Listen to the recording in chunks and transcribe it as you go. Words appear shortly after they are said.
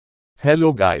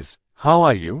Hello guys, how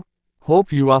are you?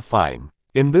 Hope you are fine.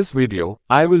 In this video,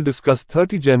 I will discuss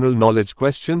 30 general knowledge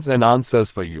questions and answers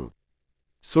for you.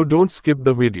 So don't skip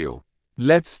the video.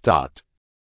 Let's start.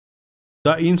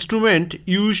 The instrument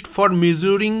used for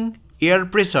measuring air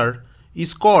pressure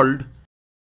is called.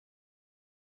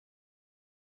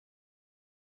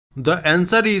 The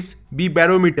answer is B.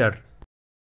 Barometer.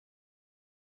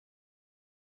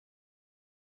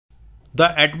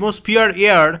 The atmosphere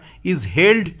air is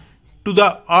held to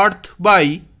the earth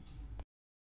by.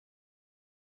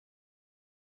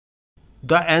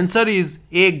 The answer is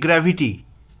A. Gravity.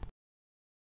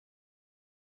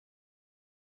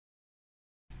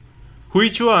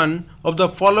 Which one of the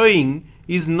following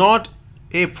is not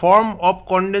a form of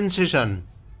condensation?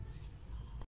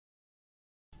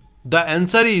 The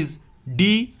answer is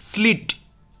D. Slit.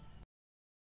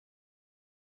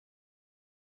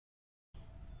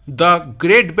 The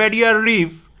Great Barrier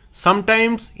Reef,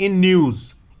 sometimes in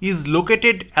news, is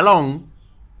located along.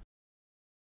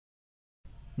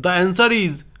 The answer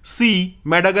is C.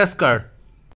 Madagascar.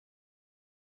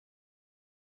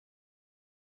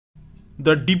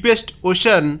 The deepest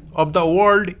ocean of the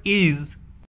world is.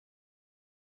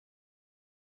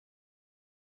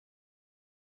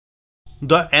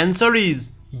 The answer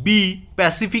is B.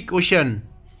 Pacific Ocean.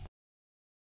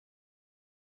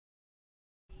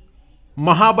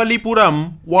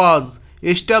 Mahabalipuram was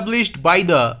established by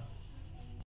the.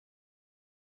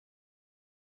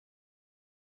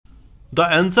 The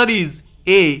answer is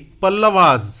A.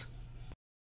 Pallavas.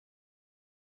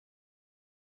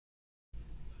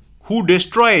 Who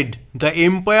destroyed the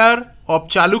empire of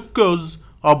Chalukyas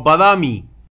of Badami?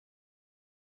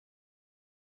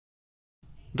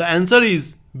 The answer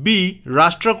is B.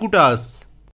 Rashtrakutas.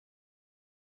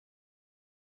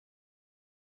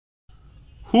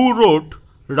 Who wrote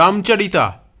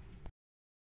Ramcharita?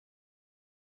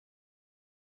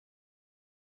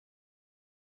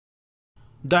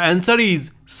 The answer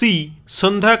is C.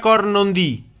 Sandhakar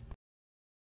Nandi.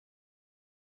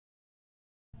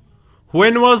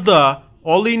 When was the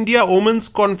All India Women's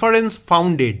Conference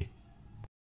founded?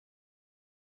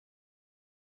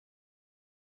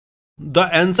 The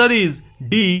answer is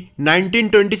D.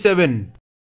 1927.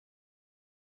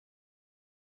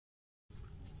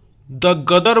 The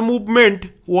Gadar movement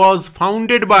was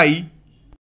founded by.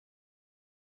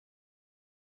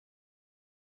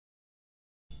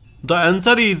 The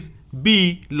answer is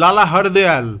B. Lala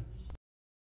Hardayal.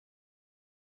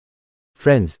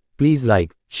 Friends, please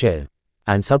like, share,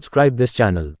 and subscribe this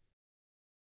channel.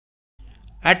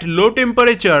 At low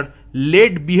temperature,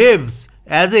 lead behaves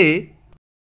as a.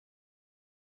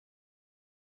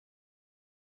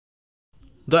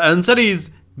 The answer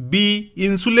is B.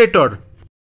 Insulator.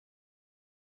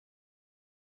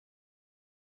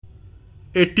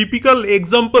 A typical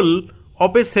example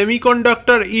of a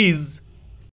semiconductor is.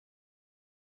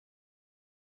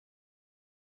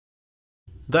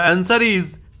 The answer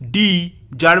is D.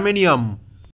 Germanium.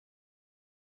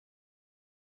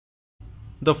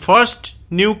 The first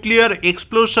nuclear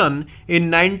explosion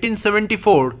in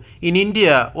 1974 in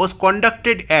India was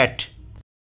conducted at.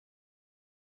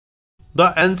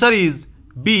 The answer is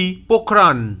B.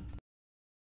 Pokhran.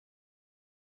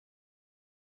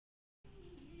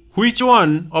 Which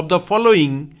one of the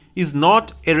following is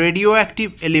not a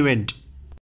radioactive element?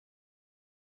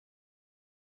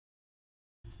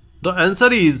 The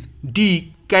answer is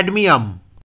D. Cadmium.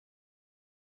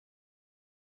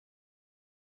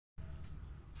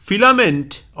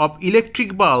 Filament of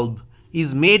electric bulb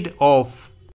is made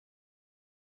of.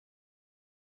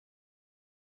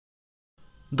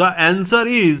 The answer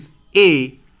is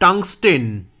A.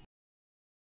 Tungsten.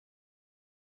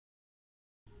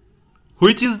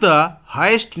 Which is the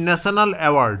highest national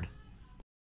award?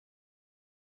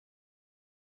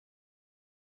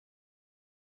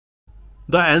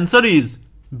 The answer is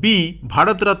B.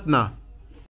 Bharat Ratna.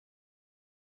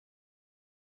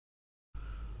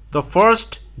 The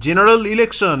first general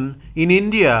election in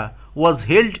India was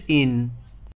held in.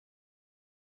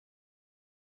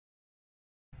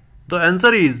 The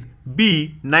answer is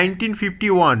B.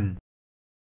 1951.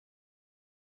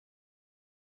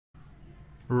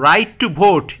 Right to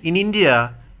vote in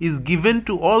India is given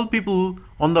to all people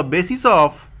on the basis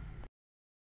of.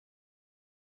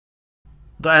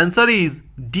 The answer is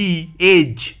D.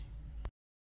 Age.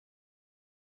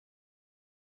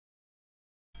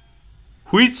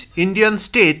 Which Indian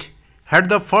state had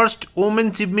the first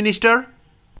woman chief minister?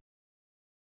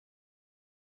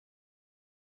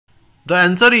 The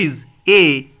answer is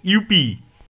A. UP.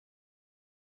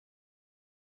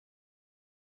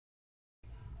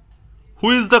 Who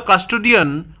is the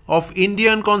custodian of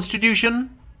Indian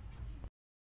Constitution?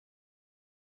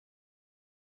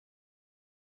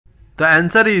 The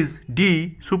answer is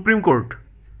D. Supreme Court.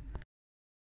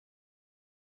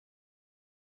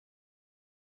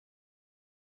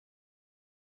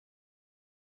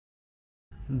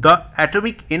 The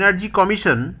Atomic Energy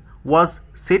Commission was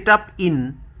set up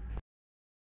in.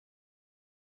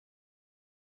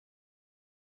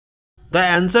 The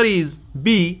answer is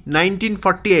B.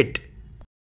 1948.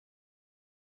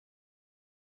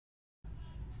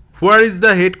 Where is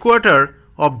the headquarters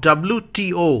of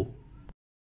WTO?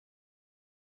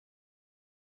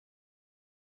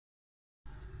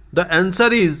 The answer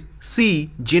is C.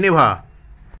 Geneva.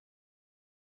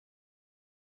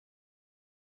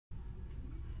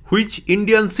 Which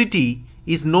Indian city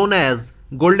is known as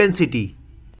Golden City?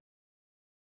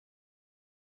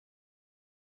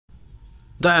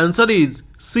 The answer is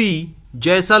C.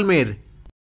 Jaisalmer.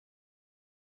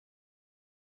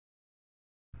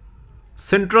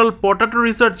 Central Potato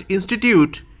Research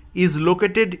Institute is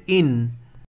located in.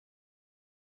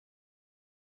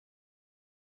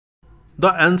 The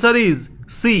answer is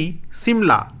C.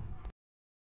 Simla.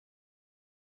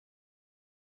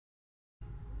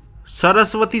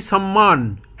 Saraswati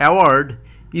Samman Award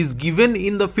is given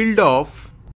in the field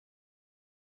of.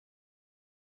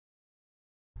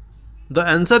 The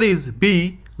answer is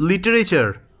B.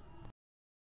 Literature.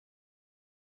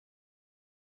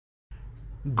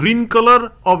 Green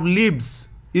color of leaves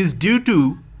is due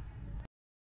to.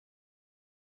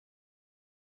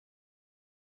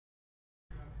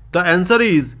 The answer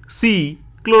is C.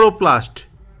 Chloroplast.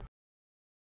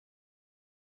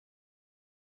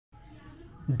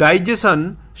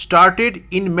 Digestion started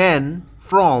in man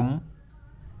from.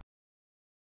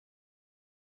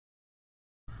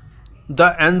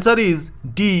 The answer is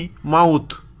D.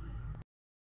 Mouth.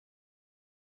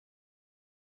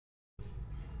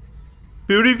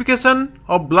 Purification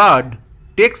of blood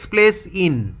takes place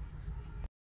in.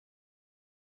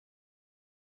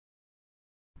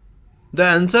 The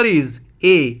answer is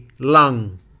A.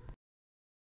 Lung.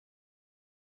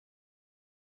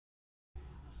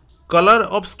 Color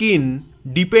of skin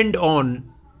depend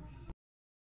on.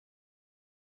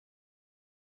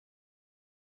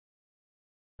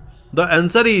 The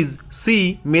answer is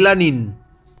C. Melanin.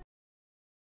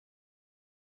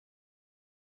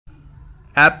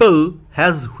 Apple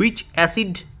has which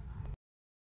acid?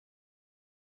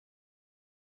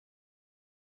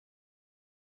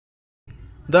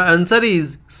 The answer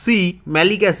is C.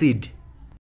 Malic acid.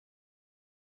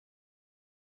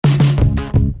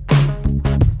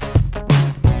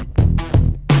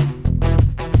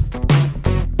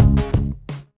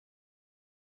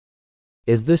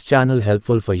 Is this channel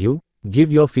helpful for you?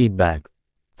 Give your feedback.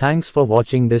 Thanks for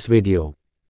watching this video.